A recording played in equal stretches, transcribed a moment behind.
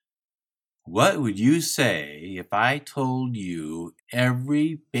What would you say if I told you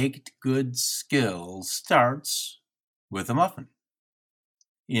every baked goods skill starts with a muffin?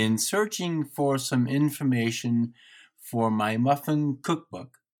 In searching for some information for my muffin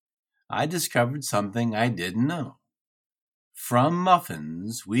cookbook, I discovered something I didn't know. From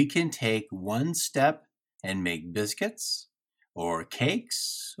muffins, we can take one step and make biscuits, or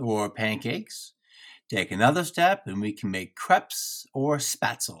cakes, or pancakes. Take another step and we can make crepes or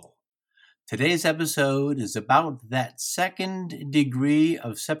spatzel. Today's episode is about that second degree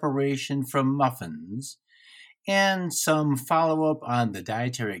of separation from muffins and some follow-up on the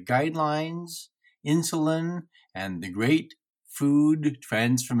dietary guidelines, insulin, and the great food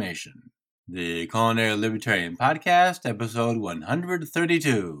transformation. The Culinary Libertarian Podcast, episode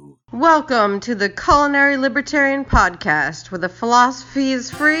 132. Welcome to the Culinary Libertarian Podcast, where the philosophy is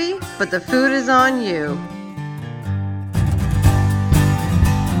free, but the food is on you.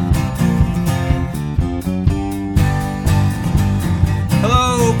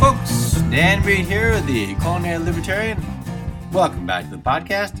 Hello, folks. Dan Reed here, the Culinary Libertarian. Welcome back to the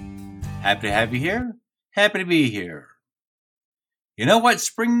podcast. Happy to have you here. Happy to be here. You know what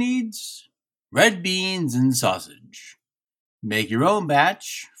spring needs? Red beans and sausage. Make your own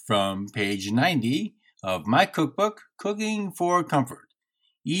batch from page 90 of my cookbook, Cooking for Comfort.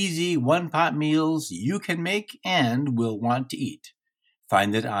 Easy one-pot meals you can make and will want to eat.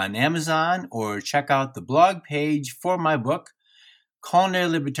 Find it on Amazon or check out the blog page for my book,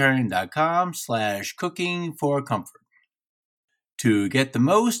 culinarylibertarian.com/cooking-for-comfort. To get the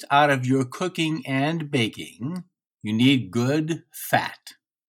most out of your cooking and baking, you need good fat.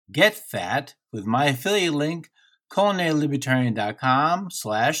 Get fat with my affiliate link,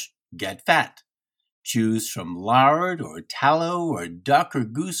 culinarylibertarian.com/getfat. Choose from lard or tallow or duck or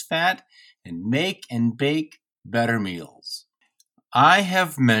goose fat and make and bake better meals. I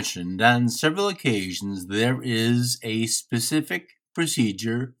have mentioned on several occasions there is a specific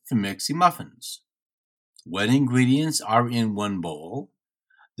procedure for mixing muffins. Wet ingredients are in one bowl,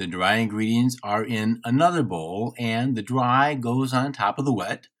 the dry ingredients are in another bowl, and the dry goes on top of the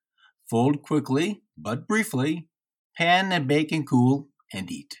wet. Fold quickly, but briefly, pan and bake and cool,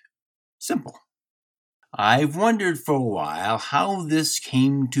 and eat. Simple. I've wondered for a while how this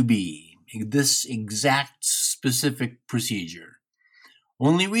came to be, this exact specific procedure.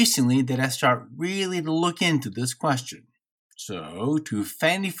 Only recently did I start really to look into this question. So, to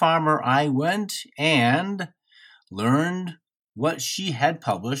Fanny Farmer I went and learned what she had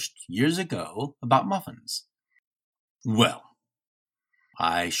published years ago about muffins. Well,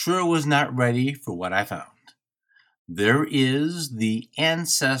 I sure was not ready for what I found. There is the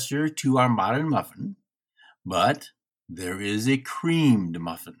ancestor to our modern muffin, but there is a creamed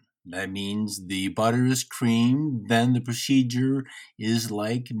muffin. That means the butter is creamed, then the procedure is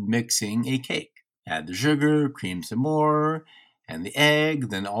like mixing a cake. Add the sugar, cream some more, and the egg,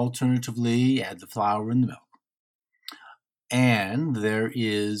 then alternatively add the flour and the milk. And there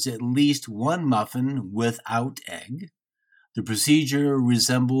is at least one muffin without egg. The procedure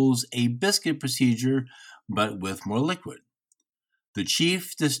resembles a biscuit procedure, but with more liquid. The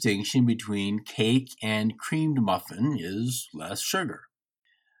chief distinction between cake and creamed muffin is less sugar.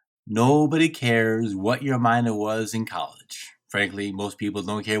 Nobody cares what your minor was in college. Frankly, most people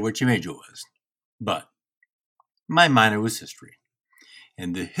don't care what your major was. But my minor was history.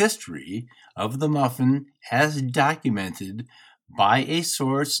 And the history of the muffin, as documented by a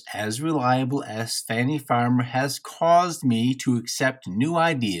source as reliable as Fanny Farmer, has caused me to accept new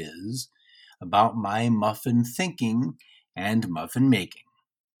ideas about my muffin thinking and muffin making.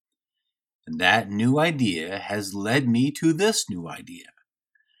 And that new idea has led me to this new idea.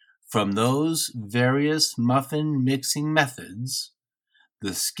 From those various muffin mixing methods,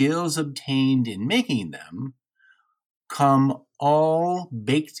 the skills obtained in making them, come all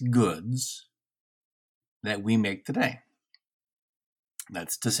baked goods that we make today.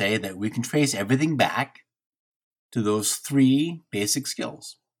 That's to say that we can trace everything back to those three basic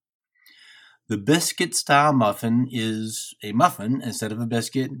skills. The biscuit-style muffin is a muffin instead of a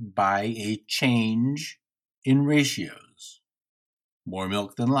biscuit by a change in ratios. More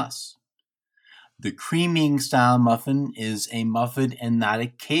milk than less. The creaming-style muffin is a muffin and not a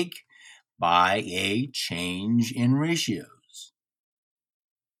cake by a change in ratios.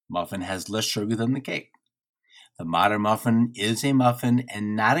 Muffin has less sugar than the cake. The modern muffin is a muffin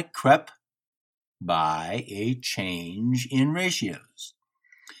and not a crepe by a change in ratios.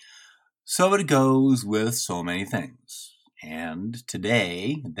 So it goes with so many things. And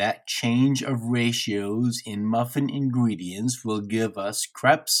today, that change of ratios in muffin ingredients will give us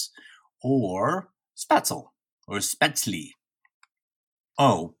crepes or spatzel or spätzle.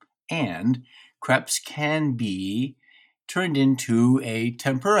 Oh, And crepes can be turned into a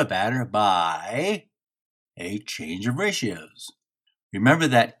tempura batter by a change of ratios. Remember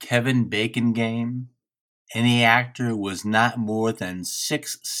that Kevin Bacon game? Any actor was not more than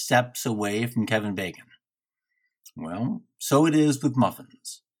 6 steps away from Kevin Bacon. Well, so it is with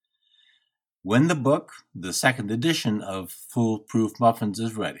muffins. When the book, the second edition of Foolproof Muffins,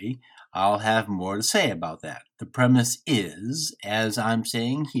 is ready, I'll have more to say about that. The premise is, as I'm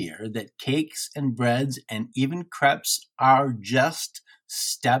saying here, that cakes and breads and even crepes are just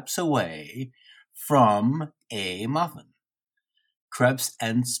steps away from a muffin. Crepes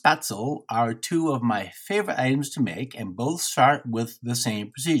and spätzle are two of my favorite items to make, and both start with the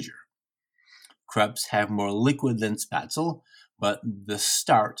same procedure. Crepes have more liquid than spätzle, but the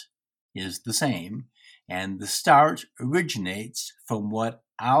start is the same, and the start originates from what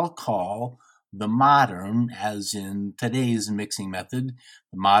I'll call the modern, as in today's mixing method,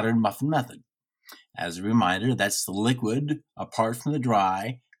 the modern muffin method. As a reminder, that's the liquid apart from the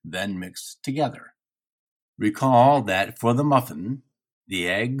dry, then mixed together. Recall that for the muffin, the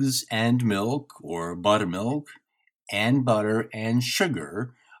eggs and milk or buttermilk and butter and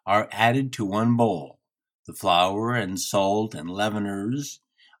sugar are added to one bowl. The flour and salt and leaveners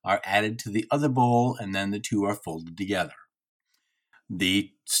are added to the other bowl, and then the two are folded together.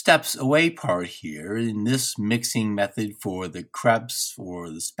 The steps away part here in this mixing method for the crepes or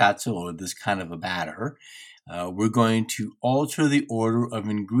the spätzle or this kind of a batter, we're going to alter the order of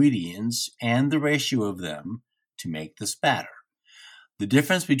ingredients and the ratio of them to make this batter. The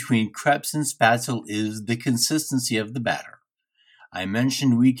difference between crepes and spätzle is the consistency of the batter. I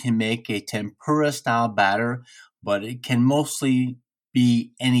mentioned we can make a tempura-style batter, but it can mostly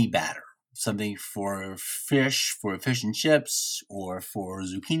be any batter. Something for fish and chips, or for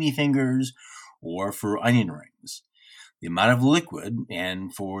zucchini fingers, or for onion rings. The amount of liquid,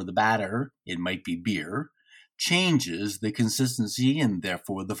 and for the batter, it might be beer, changes the consistency and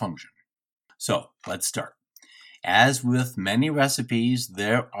therefore the function. So, let's start. As with many recipes,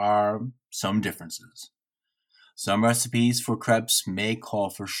 there are some differences. Some recipes for crepes may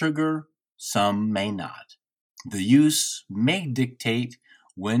call for sugar, some may not. The use may dictate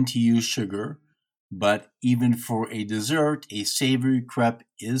when to use sugar, but even for a dessert, a savory crepe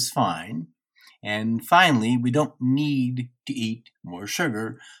is fine. And finally, we don't need to eat more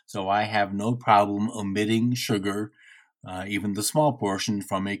sugar, so I have no problem omitting sugar, even the small portion,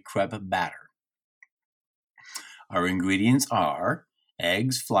 from a crepe batter. Our ingredients are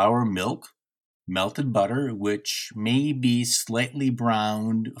eggs, flour, milk, melted butter, which may be slightly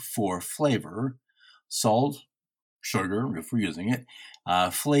browned for flavor, salt, sugar, if we're using it,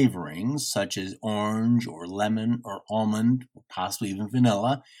 flavorings such as orange or lemon or almond, or possibly even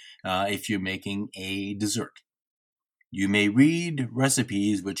vanilla, if you're making a dessert. You may read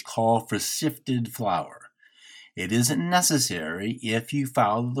recipes which call for sifted flour. It isn't necessary if you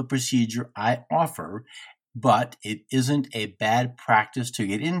follow the procedure I offer, but it isn't a bad practice to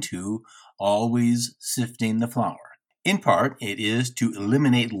get into, always sifting the flour. In part, it is to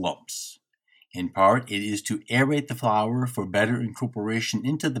eliminate lumps. In part, it is to aerate the flour for better incorporation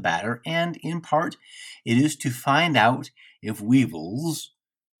into the batter, and in part, it is to find out if weevils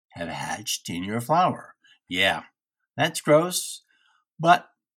have hatched in your flour. Yeah, that's gross, but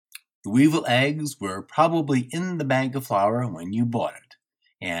the weevil eggs were probably in the bag of flour when you bought it.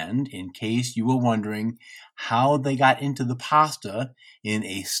 And in case you were wondering how they got into the pasta in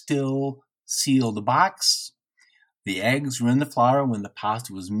a still sealed box, the eggs were in the flour when the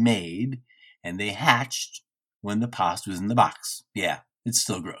pasta was made, and they hatched when the pasta was in the box. Yeah, it's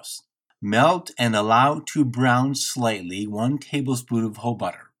still gross. Melt and allow to brown slightly 1 tablespoon of whole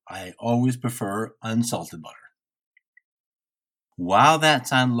butter. I always prefer unsalted butter. While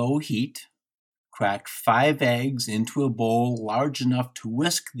that's on low heat, crack 5 eggs into a bowl large enough to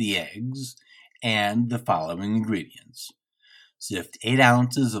whisk the eggs and the following ingredients. Sift 8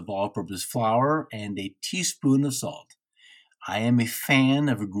 ounces of all-purpose flour and a teaspoon of salt. I am a fan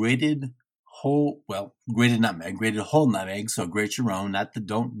of a grated whole nutmeg, so grate your own.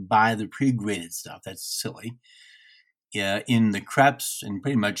 Don't buy the pre-grated stuff. That's silly. In the crepes and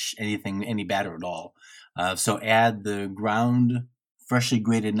pretty much any batter at all. So add the ground, freshly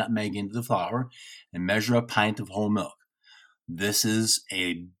grated nutmeg into the flour and measure a pint of whole milk. This is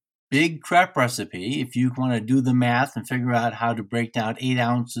a big crepe recipe. If you want to do the math and figure out how to break down 8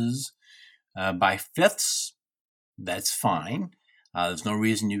 ounces by fifths, that's fine. There's no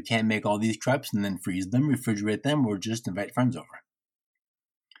reason you can't make all these crepes and then freeze them, refrigerate them, or just invite friends over.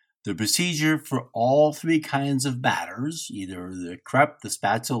 The procedure for all 3 kinds of batters, either the crepe, the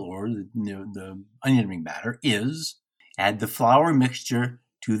spätzle, or the onion ring batter, is add the flour mixture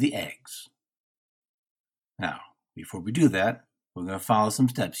to the eggs. Now, before we do that, we're going to follow some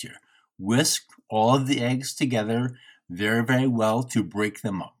steps here. Whisk all of the eggs together very, very well to break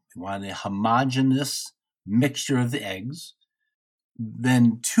them up. We want a homogeneous mixture of the eggs.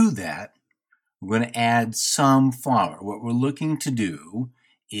 Then to that, we're going to add some flour. What we're looking to do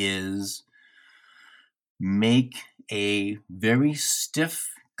is make a very stiff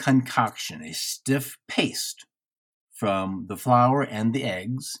concoction, a stiff paste from the flour and the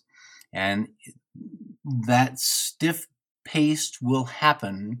eggs. And that stiff paste will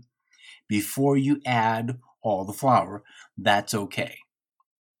happen before you add all the flour. That's okay.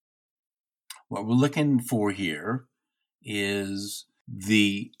 What we're looking for here is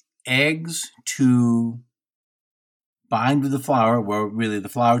the eggs to bind with the flour, well, really the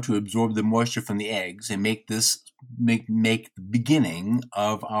flour to absorb the moisture from the eggs and make the beginning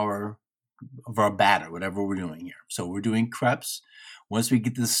of our batter, whatever we're doing here. So we're doing crepes. Once we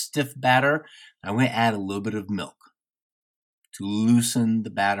get this stiff batter, I'm going to add a little bit of milk to loosen the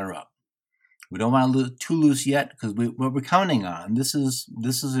batter up. We don't want it too loose yet because what we're counting on, this is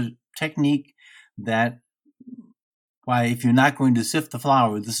a technique that why if you're not going to sift the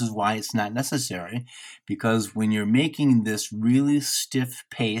flour, this is why it's not necessary, because when you're making this really stiff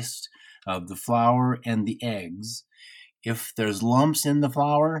paste of the flour and the eggs, if there's lumps in the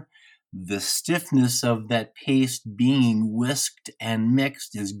flour, the stiffness of that paste being whisked and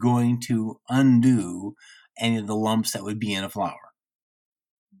mixed is going to undo any of the lumps that would be in a flour.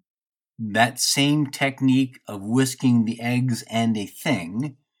 That same technique of whisking the eggs and a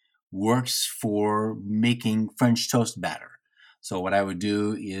thing works for making French toast batter. So what I would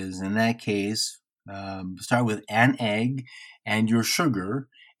do is, in that case, start with an egg and your sugar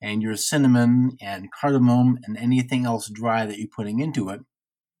and your cinnamon and cardamom and anything else dry that you're putting into it.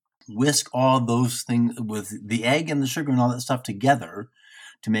 Whisk all those things with the egg and the sugar and all that stuff together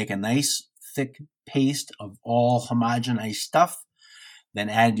to make a nice thick paste of all homogenized stuff. Then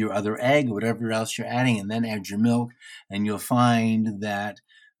add your other egg, whatever else you're adding, and then add your milk, and you'll find that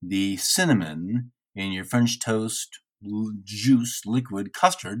the cinnamon in your French toast juice, liquid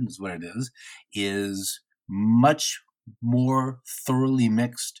custard is what it is much more thoroughly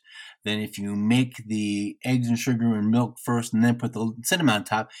mixed than if you make the eggs and sugar and milk first and then put the cinnamon on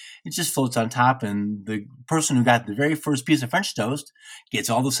top. It just floats on top, and the person who got the very first piece of French toast gets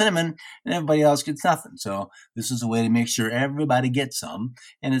all the cinnamon and everybody else gets nothing. So this is a way to make sure everybody gets some,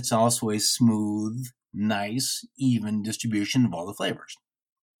 and it's also a smooth, nice, even distribution of all the flavors.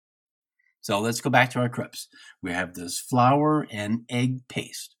 So let's go back to our crepes. We have this flour and egg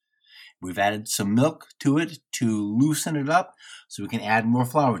paste. We've added some milk to it to loosen it up so we can add more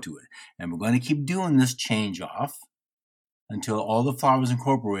flour to it. And we're going to keep doing this change off until all the flour is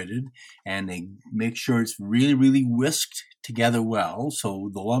incorporated and they make sure it's really, really whisked together well so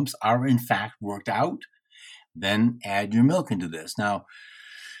the lumps are in fact worked out. Then add your milk into this. Now,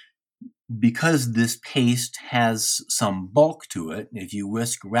 because this paste has some bulk to it, if you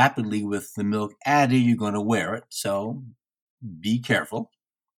whisk rapidly with the milk added, you're going to wear it. So be careful.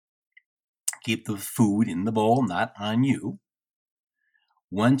 Keep the food in the bowl, not on you.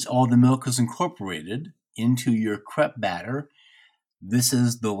 Once all the milk is incorporated into your crepe batter, this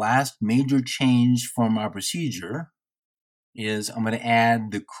is the last major change from our procedure, is I'm going to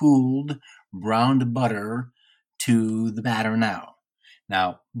add the cooled browned butter to the batter now.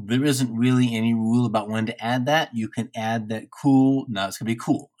 Now, there isn't really any rule about when to add that. You can add that cool. Now, it's going to be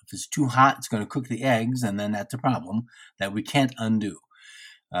cool. If it's too hot, it's going to cook the eggs, and then that's a problem that we can't undo.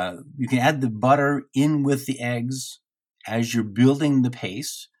 You can add the butter in with the eggs as you're building the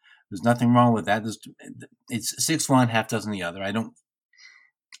paste. There's nothing wrong with that. It's 6 one, half dozen the other. I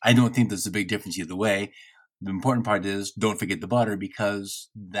don't think there's a big difference either way. The important part is don't forget the butter, because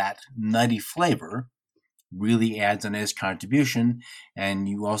that nutty flavor really adds a nice contribution, and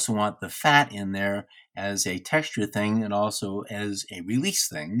you also want the fat in there as a texture thing and also as a release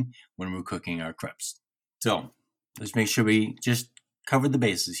thing when we're cooking our crepes. So let's make sure we just cover the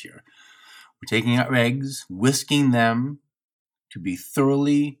bases here. We're taking our eggs, whisking them to be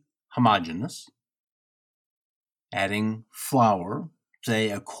thoroughly homogeneous, adding flour, say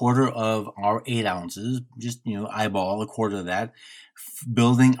a quarter of our 8 ounces, just eyeball a quarter of that,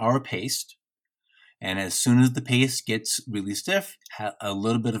 building our paste. And as soon as the paste gets really stiff, add a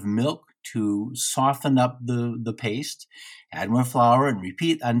little bit of milk to soften up the paste. Add more flour and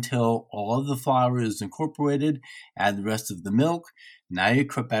repeat until all of the flour is incorporated. Add the rest of the milk. Now your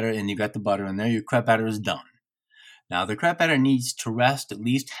crepe batter, and you got the butter in there, your crepe batter is done. Now the crepe batter needs to rest at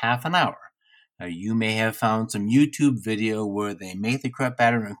least half an hour. Now you may have found some YouTube video where they make the crepe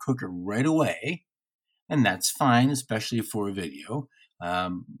batter and cook it right away, and that's fine, especially for a video.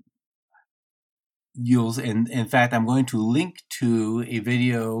 In fact, I'm going to link to a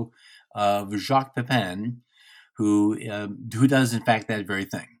video of Jacques Pepin, who does in fact that very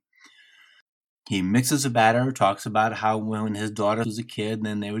thing. He mixes a batter, talks about how when his daughter was a kid,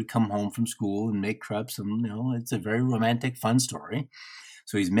 then they would come home from school and make crepes, and it's a very romantic, fun story.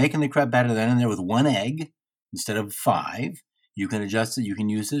 So he's making the crepe batter then and there with 1 egg instead of 5. You can adjust it. You can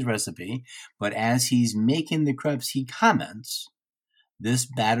use his recipe. But as he's making the crepes, he comments, this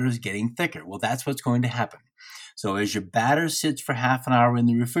batter is getting thicker. Well, that's what's going to happen. So as your batter sits for half an hour in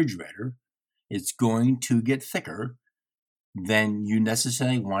the refrigerator, it's going to get thicker than you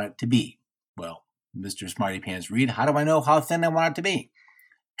necessarily want it to be. Well, Mr. Smarty Pants Reed, how do I know how thin I want it to be?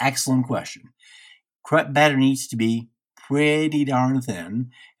 Excellent question. Crepe batter needs to be pretty darn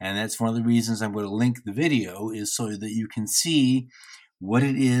thin, and that's one of the reasons I'm going to link the video, is so that you can see what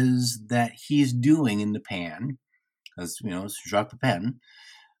it is that he's doing in the pan. As it's Jacques Pepin.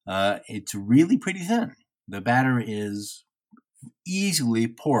 It's really pretty thin. The batter is easily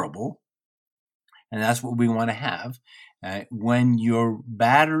pourable, and that's what we want to have. When your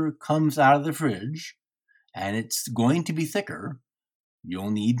batter comes out of the fridge and it's going to be thicker, you'll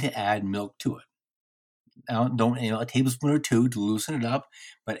need to add milk to it. Now, don't a tablespoon or 2 to loosen it up,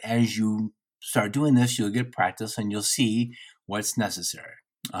 but as you start doing this, you'll get practice and you'll see what's necessary.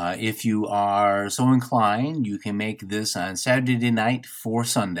 If you are so inclined, you can make this on Saturday night for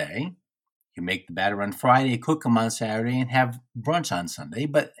Sunday. You make the batter on Friday, cook them on Saturday, and have brunch on Sunday.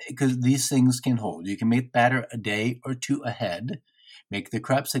 But because these things can hold, you can make the batter a day or 2 ahead, make the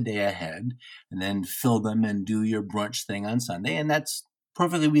crepes a day ahead, and then fill them and do your brunch thing on Sunday. And that's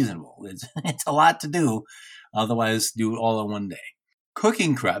perfectly reasonable. It's a lot to do. Otherwise, do it all in one day.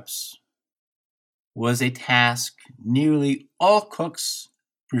 Cooking crepes was a task nearly all cooks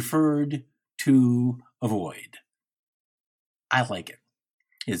preferred to avoid. I like it.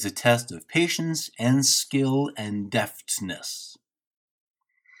 It's a test of patience and skill and deftness.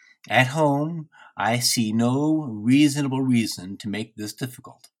 At home, I see no reasonable reason to make this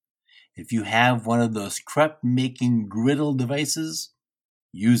difficult. If you have one of those crepe-making griddle devices,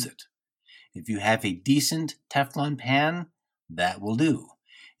 use it. If you have a decent Teflon pan, that will do.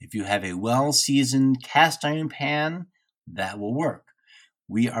 If you have a well-seasoned cast iron pan, that will work.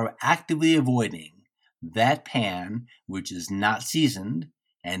 We are actively avoiding that pan which is not seasoned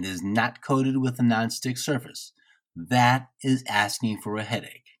and is not coated with a nonstick surface. That is asking for a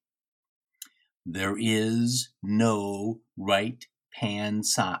headache. There is no right pan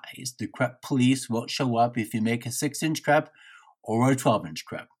size. The crepe police won't show up if you make a 6-inch crepe or a 12-inch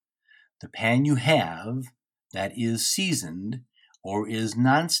crepe. The pan you have that is seasoned or is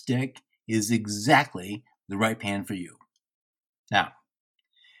nonstick is exactly the right pan for you. Now,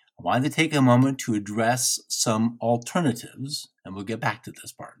 I wanted to take a moment to address some alternatives, and we'll get back to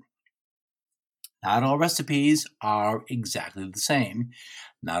this part. Not all recipes are exactly the same.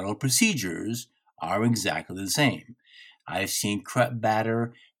 Not all procedures are exactly the same. I've seen crepe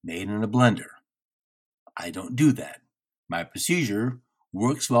batter made in a blender. I don't do that. My procedure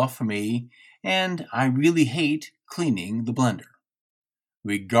works well for me, and I really hate cleaning the blender.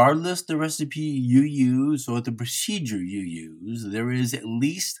 Regardless the recipe you use or the procedure you use, there is at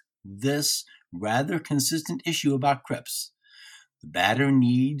least this rather consistent issue about crepes. The batter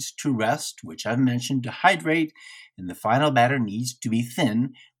needs to rest, which I've mentioned, to hydrate, and the final batter needs to be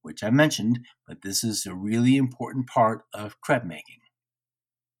thin, which I mentioned, but this is a really important part of crepe making.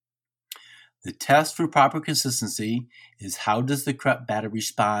 The test for proper consistency is how does the crepe batter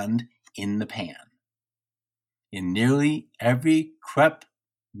respond in the pan. In nearly every crepe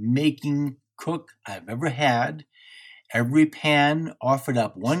making cook I've ever had, every pan offered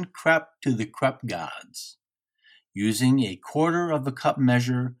up 1 crepe to the crepe gods. Using a 1/4 cup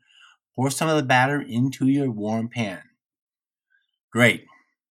measure, pour some of the batter into your warm pan. Great,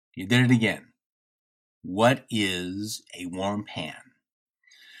 you did it again. What is a warm pan?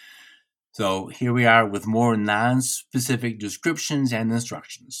 So here we are with more non-specific descriptions and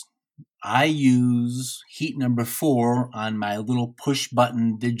instructions. I use heat number 4 on my little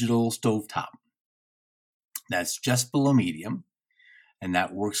push-button digital stovetop. That's just below medium, and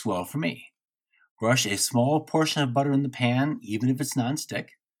that works well for me. Brush a small portion of butter in the pan, even if it's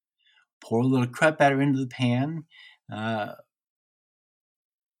nonstick. Pour a little crepe batter into the pan.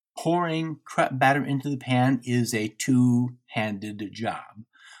 Pouring crepe batter into the pan is a 2-handed job.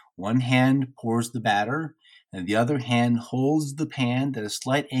 One hand pours the batter, and the other hand holds the pan at a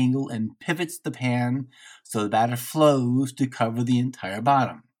slight angle and pivots the pan so the batter flows to cover the entire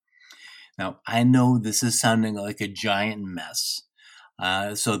bottom. Now, I know this is sounding like a giant mess.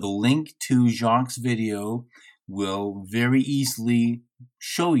 So the link to Jacques' video will very easily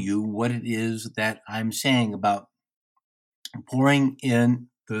show you what it is that I'm saying about pouring in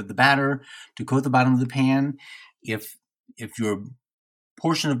the batter to coat the bottom of the pan. If your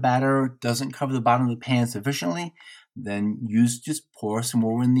portion of batter doesn't cover the bottom of the pan sufficiently, then just pour some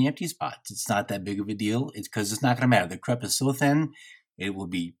more in the empty spots. It's not that big of a deal. It's because it's not going to matter. The crepe is so thin, it will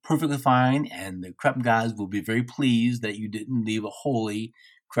be perfectly fine, and the crepe guys will be very pleased that you didn't leave a holy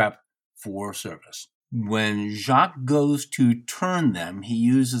crepe for service. When Jacques goes to turn them, he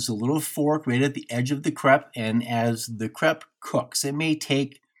uses a little fork right at the edge of the crepe, and as the crepe cooks, it may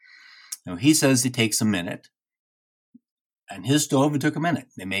take, he says it takes a minute. On his stove, it took a minute.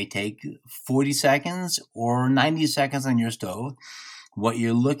 It may take 40 seconds or 90 seconds on your stove. What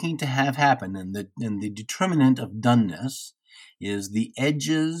you're looking to have happen, and the determinant of doneness, is the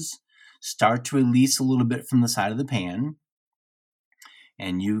edges start to release a little bit from the side of the pan.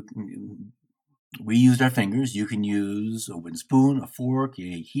 And we used our fingers. You can use a wooden spoon, a fork,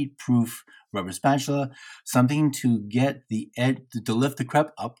 a heat-proof rubber spatula, something to get the edge, to lift the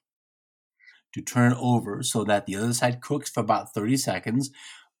crepe up, to turn it over so that the other side cooks for about 30 seconds.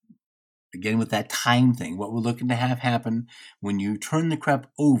 Again, with that time thing, what we're looking to have happen when you turn the crepe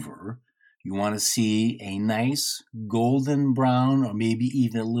over, you want to see a nice golden brown, or maybe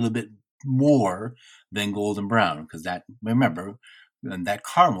even a little bit more than golden brown, because that, remember, that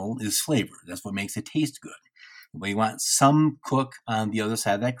caramel is flavor. That's what makes it taste good. But you want some cook on the other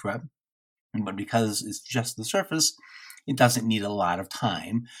side of that crepe, but because it's just the surface, it doesn't need a lot of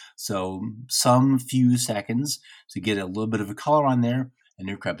time. So some few seconds to get a little bit of a color on there, and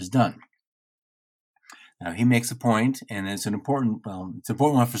your crepe is done. Now he makes a point, and it's an important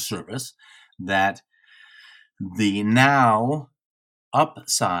one for service, that the now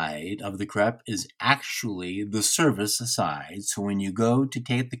upside of the crepe is actually the service side. So when you go to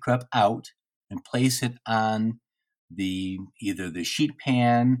take the crepe out and place it on either the sheet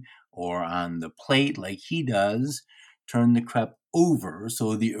pan or on the plate like he does, turn the crepe over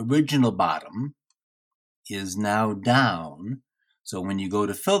so the original bottom is now down. So when you go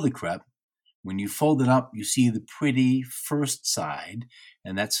to fill the crepe, when you fold it up, you see the pretty first side,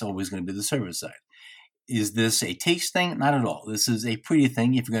 and that's always going to be the service side. Is this a taste thing? Not at all. This is a pretty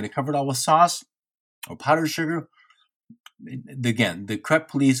thing. If you're going to cover it all with sauce or powdered sugar, again, the crepe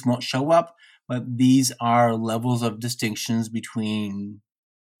police won't show up, but these are levels of distinctions between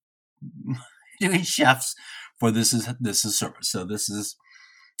chefs for this is service. So this is,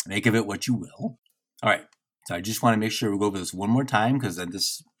 make of it what you will. All right. So I just want to make sure we go over this one more time, because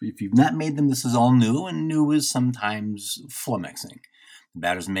if you've not made them, this is all new, and new is sometimes flummoxing. The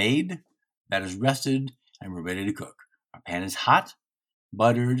batter's made, batter's rested, and we're ready to cook. Our pan is hot,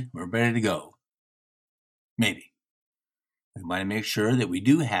 buttered, we're ready to go. Maybe. We want to make sure that we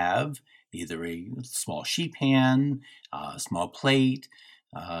do have either a small sheet pan, a small plate,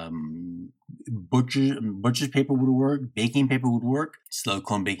 butcher's paper would work, baking paper would work,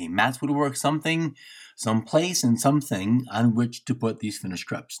 silicone baking mats would work, some place and something on which to put these finished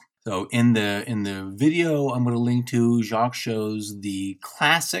crepes. So in the video I'm going to link to, Jacques shows the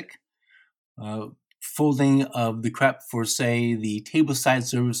classic folding of the crepe for, say, the tableside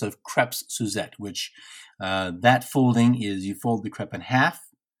service of crepes Suzette, which that folding is you fold the crepe in half.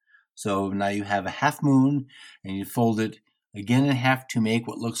 So now you have a half moon, and you fold it again in half to make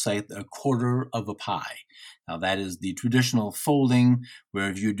what looks like a quarter of a pie. Now that is the traditional folding, where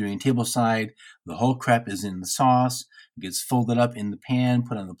if you're doing tableside, the whole crepe is in the sauce, it gets folded up in the pan,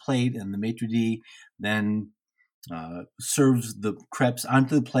 put on the plate, and the maitre d' then serves the crepes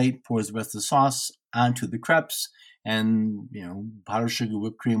onto the plate, pours the rest of the sauce onto the crepes, and powdered sugar,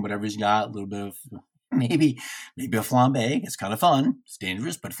 whipped cream, whatever he's got, a little bit of maybe a flambe. It's kind of fun. It's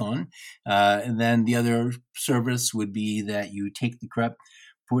dangerous, but fun. And then the other service would be that you take the crepe,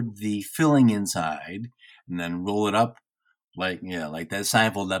 put the filling inside, and then roll it up like that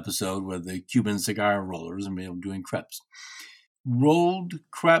Seinfeld episode with the Cuban cigar rollers and doing crepes. Rolled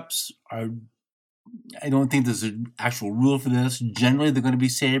crepes are, I don't think there's an actual rule for this. Generally, they're going to be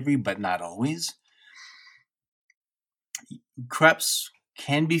savory, but not always. Crepes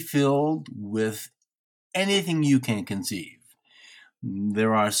can be filled with anything you can conceive.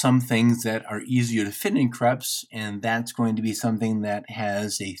 There are some things that are easier to fit in crepes, and that's going to be something that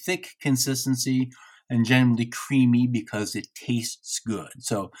has a thick consistency and generally creamy because it tastes good.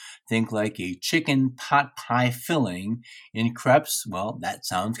 So think like a chicken pot pie filling in crepes. Well, that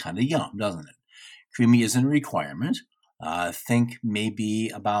sounds kind of yum, doesn't it? Creamy isn't a requirement. Think maybe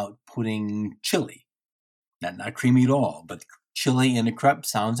about putting chili. Not creamy at all, but chili in a crepe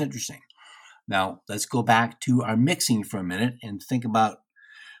sounds interesting. Now, let's go back to our mixing for a minute and think about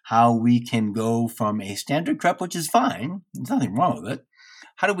how we can go from a standard crepe, which is fine, there's nothing wrong with it,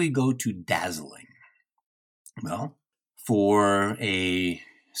 how do we go to dazzling? Well, for a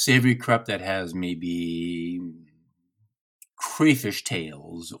savory crepe that has maybe crayfish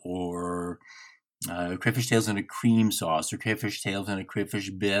tails or crayfish tails in a cream sauce or crayfish tails in a crayfish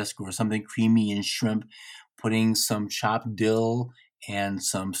bisque or something creamy in shrimp, putting some chopped dill and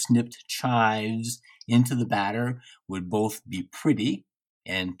some snipped chives into the batter would both be pretty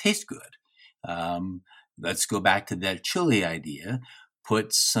and taste good. Let's go back to that chili idea.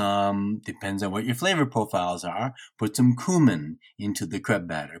 Put some, depends on what your flavor profiles are, put some cumin into the crepe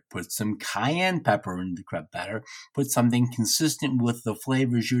batter, put some cayenne pepper in the crepe batter, put something consistent with the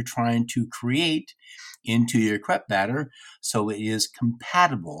flavors you're trying to create into your crepe batter so it is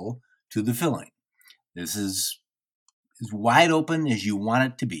compatible to the filling. This is as wide open as you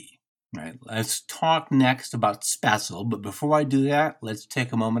want it to be. All right, let's talk next about Spaetzl, but before I do that, let's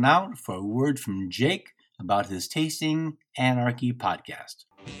take a moment out for a word from Jake about his Tasting Anarchy podcast.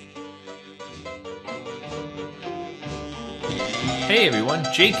 Hey everyone,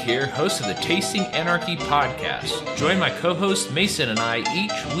 Jake here, host of the Tasting Anarchy podcast. Join my co-host Mason and I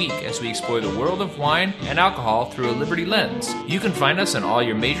each week as we explore the world of wine and alcohol through a Liberty lens. You can find us on all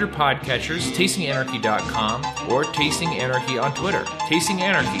your major podcatchers, tastinganarchy.com, or Tasting Anarchy on Twitter. Tasting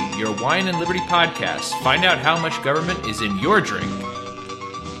Anarchy, your wine and liberty podcast. Find out how much government is in your drink.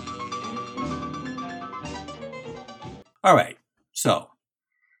 All right, so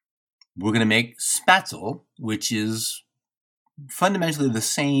we're going to make Spaetzl, which is fundamentally the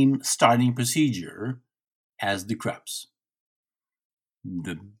same starting procedure as the crepes.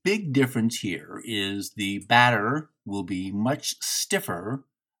 The big difference here is the batter will be much stiffer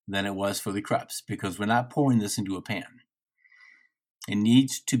than it was for the crepes because we're not pouring this into a pan. It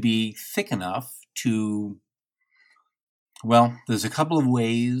needs to be thick enough to, well, there's a couple of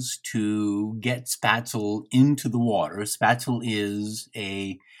ways to get Spaetzl into the water. Spaetzl is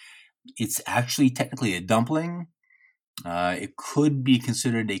it's actually technically a dumpling. It could be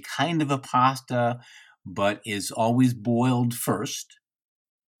considered a kind of a pasta, but is always boiled first.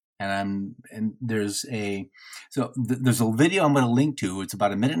 And there's a video I'm going to link to. It's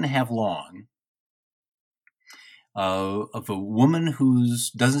about 1.5 minutes long of a woman who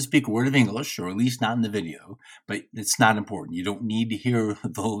doesn't speak a word of English, or at least not in the video. But it's not important. You don't need to hear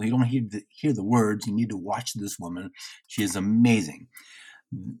the words. You need to watch this woman. She is amazing.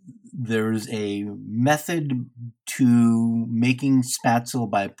 There's a method to making Spaetzl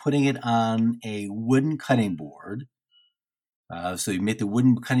by putting it on a wooden cutting board. So you make the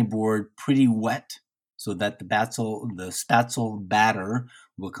wooden cutting board pretty wet so that the Spaetzl batter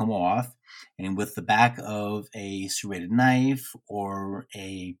will come off. And with the back of a serrated knife or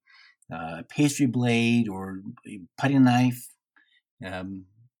a pastry blade or a putty knife,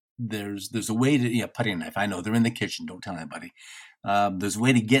 there's a way to, putty knife. I know, they're in the kitchen. Don't tell anybody. There's a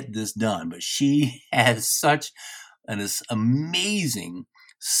way to get this done, but she has such an amazing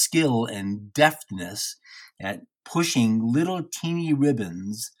skill and deftness at pushing little teeny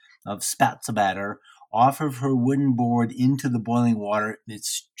ribbons of Spaetzl batter off of her wooden board into the boiling water.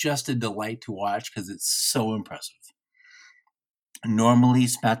 It's just a delight to watch because it's so impressive. Normally,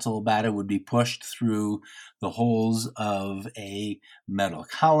 Spaetzl batter would be pushed through the holes of a metal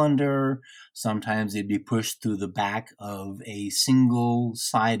colander. Sometimes it'd be pushed through the back of a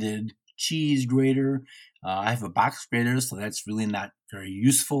single-sided cheese grater. I have a box grater, so that's really not very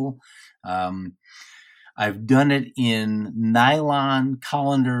useful. I've done it in nylon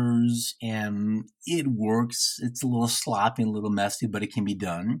colanders, and it works. It's a little sloppy and a little messy, but it can be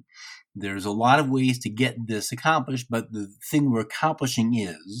done. There's a lot of ways to get this accomplished, but the thing we're accomplishing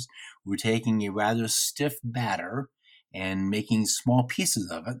is we're taking a rather stiff batter and making small pieces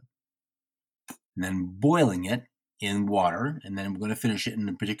of it, and then boiling it in water, and then we're going to finish it in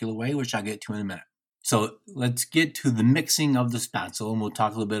a particular way, which I'll get to in a minute. So let's get to the mixing of the Spaetzl, and we'll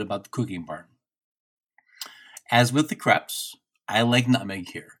talk a little bit about the cooking part. As with the crepes, I like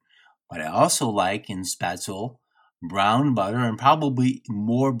nutmeg here, but I also like in Spaetzl brown butter, and probably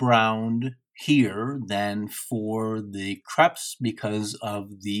more browned here than for the crepes because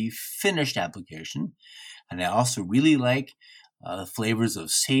of the finished application. And I also really like flavors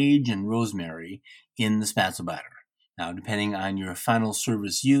of sage and rosemary in the Spaetzl batter. Now, depending on your final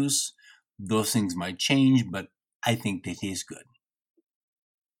service use, those things might change, but I think they taste good.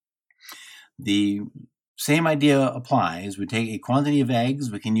 The same idea applies. We take a quantity of eggs.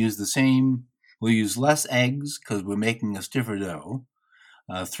 We can use we'll use less eggs because we're making a stiffer dough.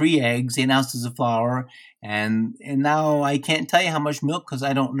 3 eggs, 8 ounces of flour, and now I can't tell you how much milk because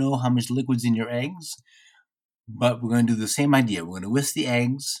I don't know how much liquid's in your eggs, but we're going to do the same idea. We're going to whisk the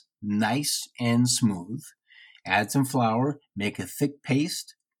eggs nice and smooth, Add some flour, make a thick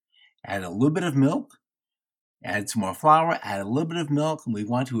paste, add a little bit of milk, add some more flour, add a little bit of milk, and we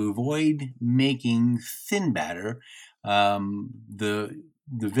want to avoid making thin batter.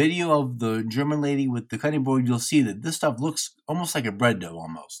 The video of the German lady with the cutting board, you'll see that this stuff looks almost like a bread dough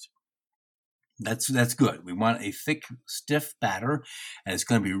almost. That's good. We want a thick, stiff batter, and it's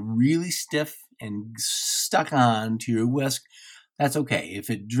going to be really stiff and stuck on to your whisk. That's okay. If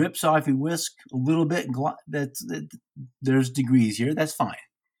it drips off your whisk a little bit, there's degrees here. That's fine.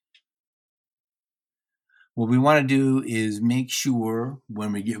 What we want to do is make sure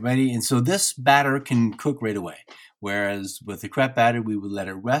when we get ready, and so this batter can cook right away. Whereas with the crepe batter, we would let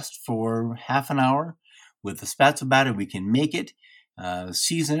it rest for half an hour. With the spatula batter, we can make it,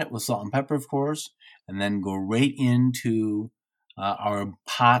 season it with salt and pepper, of course, and then go right into our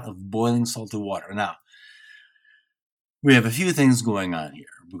pot of boiling salted water. Now, we have a few things going on here.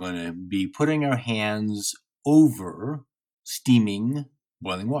 We're going to be putting our hands over steaming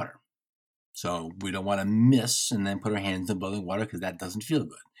boiling water. So we don't want to miss and then put our hands in boiling water because that doesn't feel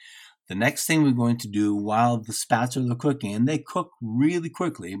good. The next thing we're going to do while the spatula are cooking, and they cook really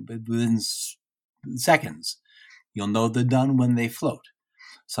quickly, but within seconds, you'll know they're done when they float.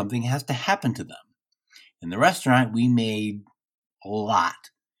 Something has to happen to them. In the restaurant, we made a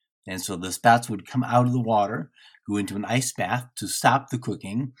lot. And so the spatula would come out of the water, go into an ice bath to stop the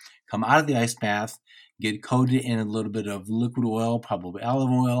cooking, come out of the ice bath, get coated in a little bit of liquid oil, probably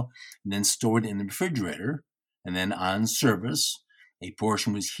olive oil, and then stored in the refrigerator. And then on service, a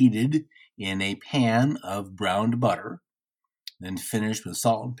portion was heated in a pan of browned butter, then finished with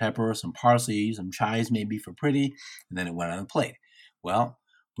salt and pepper, some parsley, some chives maybe for pretty, and then it went on the plate. Well,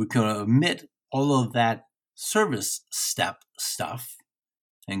 we can omit all of that service step stuff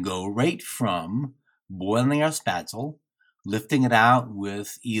and go right from boiling our spatula, lifting it out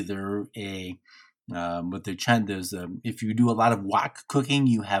with either if you do a lot of wok cooking,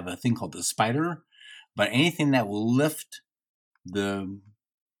 you have a thing called the spider, but anything that will lift the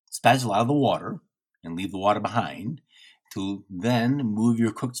spatula out of the water and leave the water behind to then move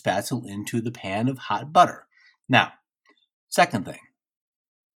your cooked spatula into the pan of hot butter. Now, second thing,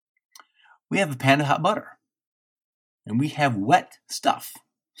 we have a pan of hot butter and we have wet stuff.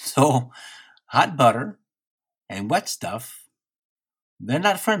 So hot butter and wet stuff, they're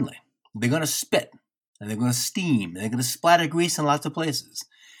not friendly. They're going to spit and they're going to steam and they're going to splatter grease in lots of places.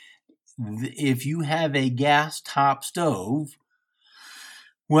 If you have a gas top stove,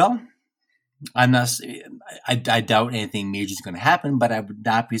 well, I doubt anything major is going to happen, but I would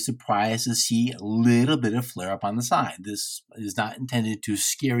not be surprised to see a little bit of flare up on the side. This is not intended to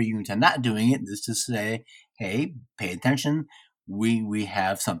scare you into not doing it. This is to say, hey, pay attention. We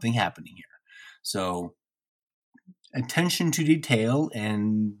have something happening here. So attention to detail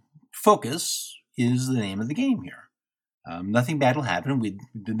and focus is the name of the game here. Nothing bad will happen. We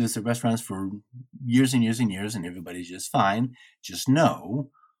did this at restaurants for years and years and years, and everybody's just fine. Just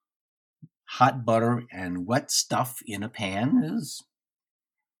know hot butter and wet stuff in a pan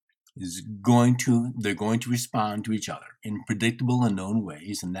they're going to respond to each other in predictable and known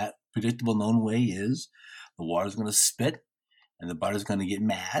ways. And that predictable known way is the water's going to spit and the butter's going to get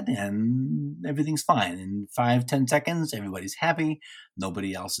mad and everything's fine. In 5-10 seconds, everybody's happy.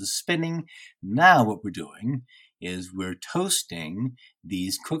 Nobody else is spinning. Now what we're doing is we're toasting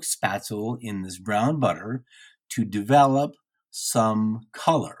these cooked spatula in this brown butter to develop some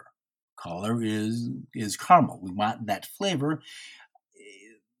color. Color is caramel. We want that flavor.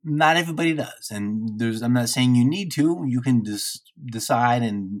 Not everybody does. And I'm not saying you need to. You can just decide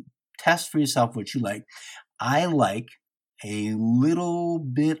and test for yourself what you like. I like a little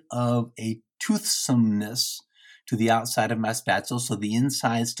bit of a toothsomeness to the outside of my spatula so the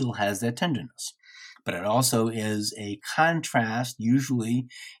inside still has that tenderness. But it also is a contrast, usually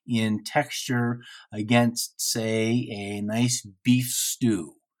in texture, against, say, a nice beef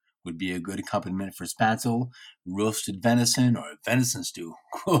stew. Would be a good accompaniment for spatula, roasted venison, or venison stew.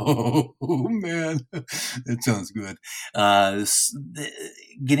 Oh man, that sounds good.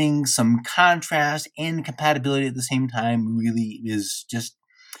 Getting some contrast and compatibility at the same time really is just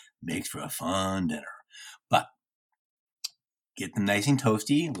makes for a fun dinner. But get them nice and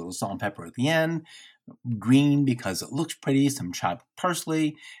toasty, a little salt and pepper at the end, green because it looks pretty, some chopped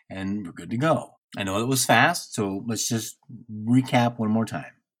parsley, and we're good to go. I know it was fast, so let's just recap one more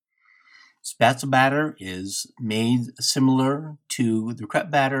time. Spatula batter is made similar to the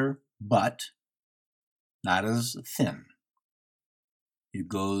crepe batter, but not as thin. It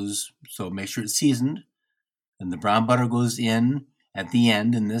goes, so make sure it's seasoned, and the brown butter goes in at the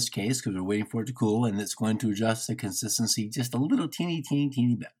end in this case because we're waiting for it to cool, and it's going to adjust the consistency just a little teeny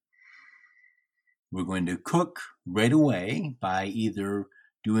bit. We're going to cook right away by either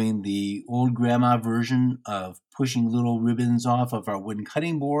doing the old grandma version of pushing little ribbons off of our wooden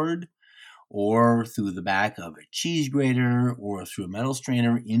cutting board, or through the back of a cheese grater, or through a metal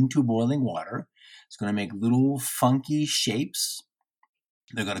strainer into boiling water. It's going to make little funky shapes.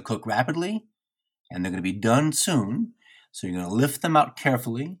 They're going to cook rapidly, and they're going to be done soon. So you're going to lift them out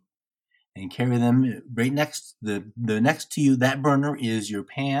carefully and carry them right next the next to you. That burner is your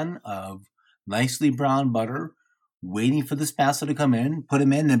pan of nicely browned butter, waiting for the spatula to come in. Put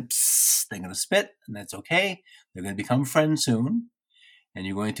them in, and psst, they're going to spit, and that's okay. They're going to become friends soon, and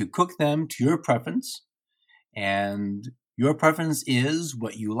you're going to cook them to your preference. And your preference is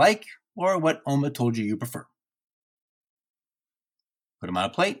what you like or what Oma told you prefer. Put them on a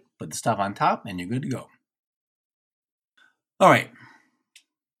plate, put the stuff on top, and you're good to go. All right.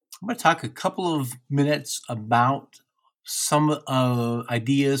 I'm going to talk a couple of minutes about some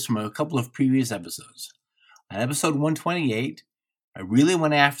ideas from a couple of previous episodes. On episode 128, I really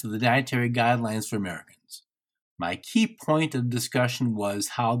went after the dietary guidelines for Americans. My key point of discussion was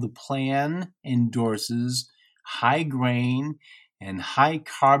how the plan endorses high grain and high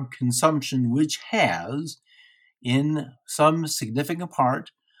carb consumption, which has, in some significant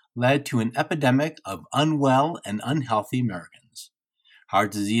part, led to an epidemic of unwell and unhealthy Americans.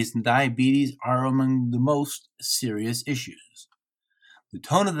 Heart disease and diabetes are among the most serious issues. The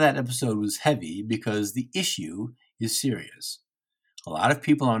tone of that episode was heavy because the issue is serious. A lot of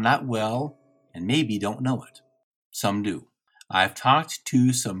people are not well and maybe don't know it. Some do. I've talked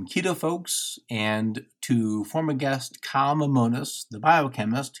to some keto folks and to former guest Kyle Momonis, the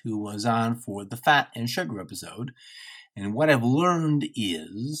biochemist who was on for the fat and sugar episode, and what I've learned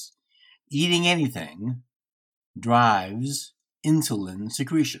is eating anything drives insulin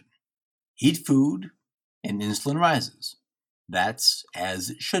secretion. Eat food and insulin rises. That's as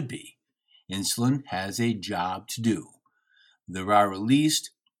it should be. Insulin has a job to do. There are at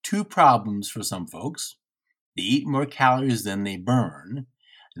least two problems for some folks. They eat more calories than they burn,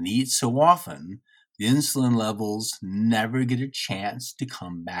 and they eat so often, the insulin levels never get a chance to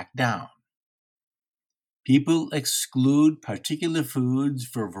come back down. People exclude particular foods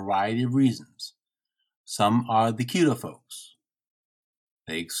for a variety of reasons. Some are the keto folks.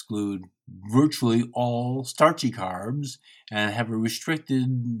 They exclude virtually all starchy carbs and have a restricted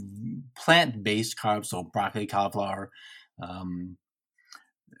plant-based carbs, so broccoli, cauliflower.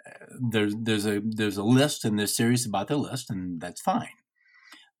 There's a list, and they're serious about their list, and that's fine.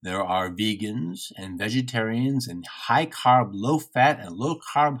 There are vegans and vegetarians and high-carb, low-fat, and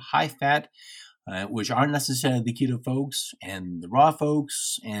low-carb, high-fat, which aren't necessarily the keto folks, and the raw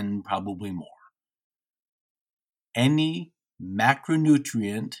folks, and probably more. Any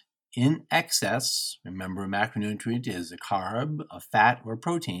macronutrient in excess, remember a macronutrient is a carb, a fat, or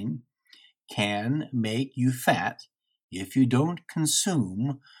protein, can make you fat if you don't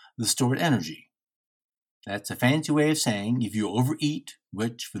consume the stored energy. That's a fancy way of saying if you overeat,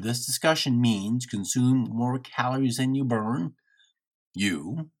 which for this discussion means consume more calories than you burn,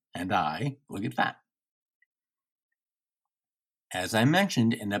 you and I will get fat. As I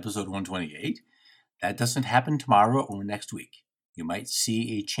mentioned in episode 128, that doesn't happen tomorrow or next week. You might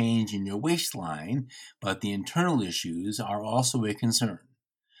see a change in your waistline, but the internal issues are also a concern.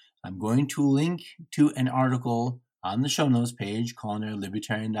 I'm going to link to an article on the show notes page,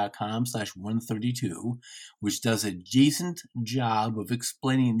 culinarylibertarian.com/132, which does a decent job of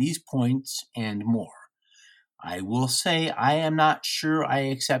explaining these points and more. I will say I am not sure I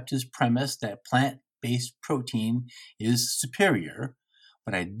accept his premise that plant-based protein is superior,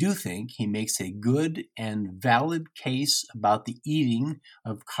 but I do think he makes a good and valid case about the eating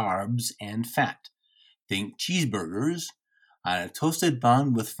of carbs and fat. Think cheeseburgers on a toasted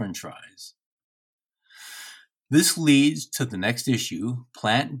bun with french fries. This leads to the next issue,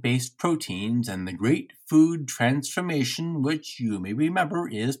 plant-based proteins and the Great Food Transformation, which you may remember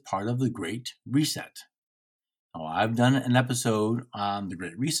is part of the Great Reset. Now, I've done an episode on the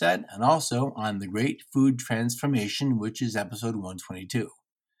Great Reset and also on the Great Food Transformation, which is episode 122.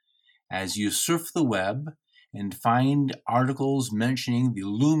 As you surf the web and find articles mentioning the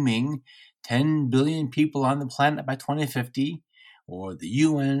looming 10 billion people on the planet by 2050, or the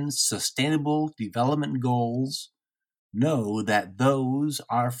UN's Sustainable Development Goals, know that those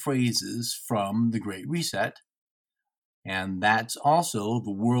are phrases from the Great Reset, and that's also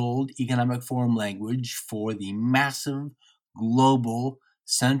the World Economic Forum language for the massive global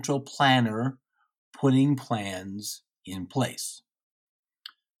central planner putting plans in place.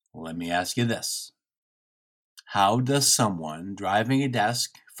 Let me ask you this. How does someone driving a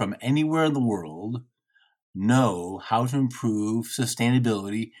desk from anywhere in the world know how to improve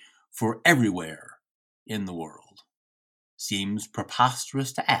sustainability for everywhere in the world? Seems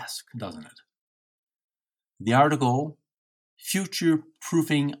preposterous to ask, doesn't it? The article,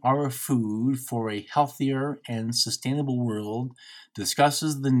 Future-Proofing Our Food for a Healthier and Sustainable World,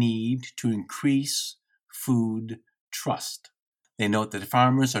 discusses the need to increase food trust. They note that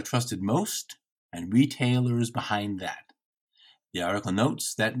farmers are trusted most and retailers behind that. The article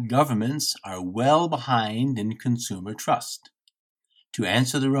notes that governments are well behind in consumer trust. To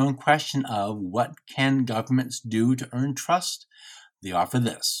answer their own question of what can governments do to earn trust, they offer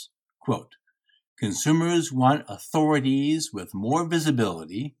this, quote, consumers want authorities with more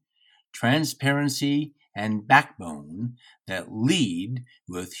visibility, transparency, and backbone that lead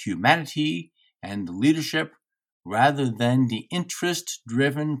with humanity and leadership rather than the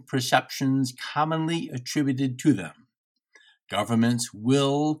interest-driven perceptions commonly attributed to them. Governments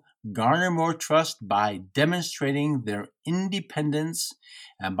will garner more trust by demonstrating their independence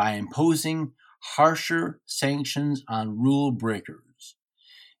and by imposing harsher sanctions on rule breakers.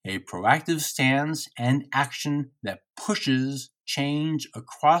 A proactive stance and action that pushes change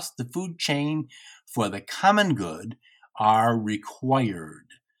across the food chain for the common good are required.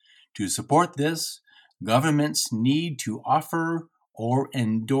 To support this, governments need to offer or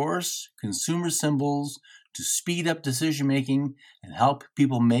endorse consumer symbols to speed up decision-making and help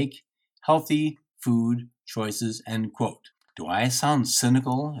people make healthy food choices, end quote. Do I sound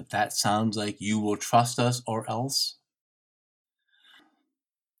cynical if that sounds like you will trust us or else?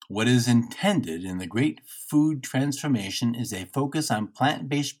 What is intended in the Great Food Transformation is a focus on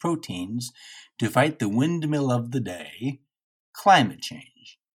plant-based proteins to fight the windmill of the day, climate change.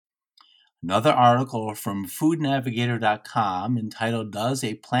 Another article from foodnavigator.com entitled Does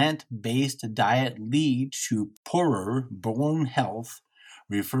a Plant-Based Diet Lead to Poorer Bone Health?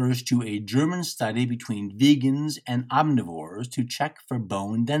 Refers to a German study between vegans and omnivores to check for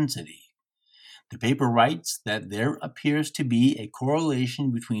bone density. The paper writes that there appears to be a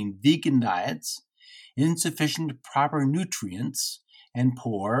correlation between vegan diets, insufficient proper nutrients, and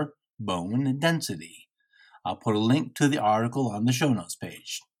poor bone density. I'll put a link to the article on the show notes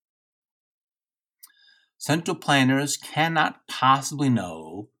page. Central planners cannot possibly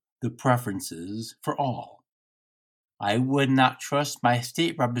know the preferences for all. I would not trust my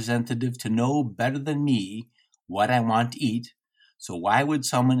state representative to know better than me what I want to eat, so why would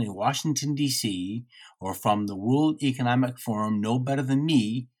someone in Washington, D.C. or from the World Economic Forum know better than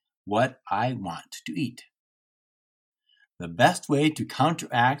me what I want to eat? The best way to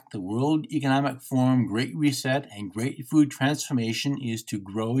counteract the World Economic Forum Great Reset and Great Food Transformation is to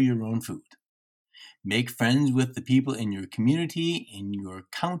grow your own food. Make friends with the people in your community, in your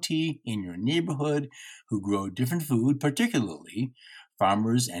county, in your neighborhood who grow different food, particularly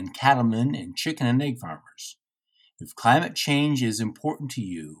farmers and cattlemen and chicken and egg farmers. If climate change is important to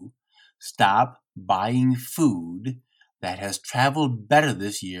you, stop buying food that has traveled better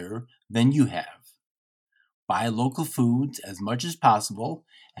this year than you have. Buy local foods as much as possible,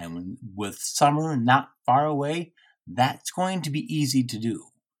 and with summer not far away, that's going to be easy to do.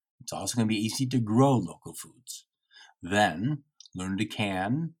 It's also going to be easy to grow local foods. Then, learn to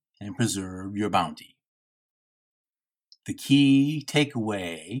can and preserve your bounty. The key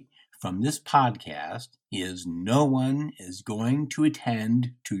takeaway from this podcast is no one is going to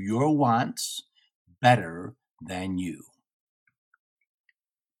attend to your wants better than you.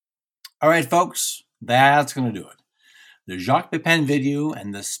 All right, folks, that's going to do it. The Jacques Pepin video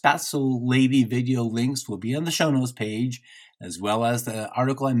and the Spatzel Lady video links will be on the show notes page, as well as the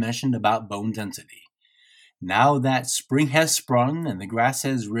article I mentioned about bone density. Now that spring has sprung and the grass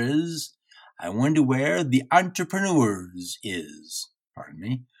has riz, I wonder where the entrepreneurs is.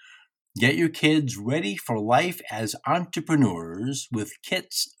 Get your kids ready for life as entrepreneurs with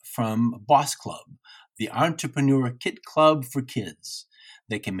kits from Boss Club, the Entrepreneur Kit Club for kids.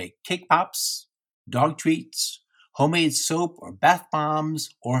 They can make cake pops, dog treats, homemade soap or bath bombs,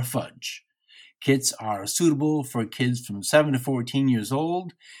 or fudge. Kits are suitable for kids from 7 to 14 years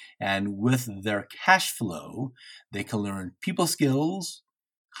old, and with their cash flow, they can learn people skills,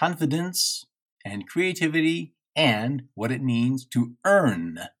 confidence, and creativity, and what it means to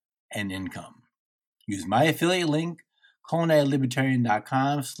earn an income. Use my affiliate link,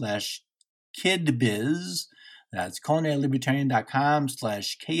 culinarilibertarian.com/kidbiz. That's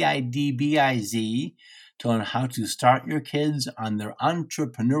culinarilibertarian.com/KIDBIZ to learn how to start your kids on their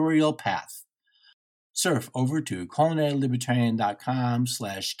entrepreneurial path. Surf over to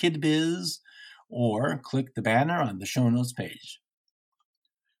culinarilibertarian.com/kidbiz or click the banner on the show notes page.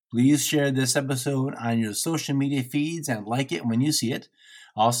 Please share this episode on your social media feeds and like it when you see it.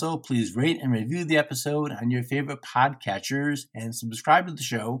 Also, please rate and review the episode on your favorite podcatchers and subscribe to the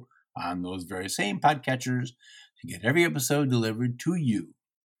show on those very same podcatchers to get every episode delivered to you.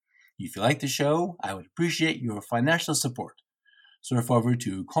 If you like the show, I would appreciate your financial support. Surf over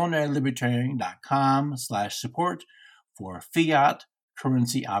to culinarylibertarian.com/support for fiat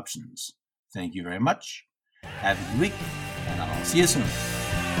currency options. Thank you very much. Have a good week, and I'll see you soon.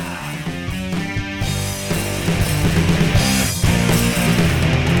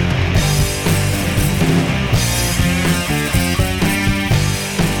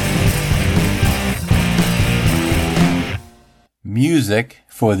 Music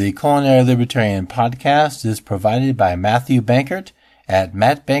for the Culinary Libertarian podcast is provided by Matthew Bankert at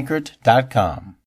mattbankert.com.